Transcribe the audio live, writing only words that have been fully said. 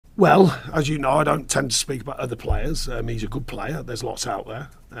Well, as you know, I don't tend to speak about other players. He's a good player. There's lots out there.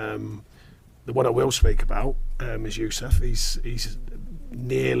 The one I will speak about is Youssef. He's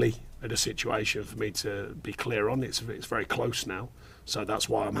nearly at a situation for me to be clear on. It's very close now, so that's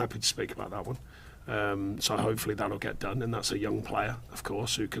why I'm happy to speak about that one. So hopefully that'll get done, and that's a young player, of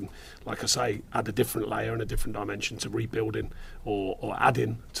course, who can, like I say, add a different layer and a different dimension to rebuilding or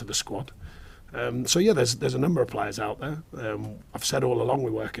adding to the squad. So yeah, there's a number of players out there. I've said all along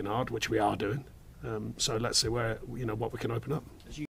we're working hard, which we are doing. So let's see what we can open up.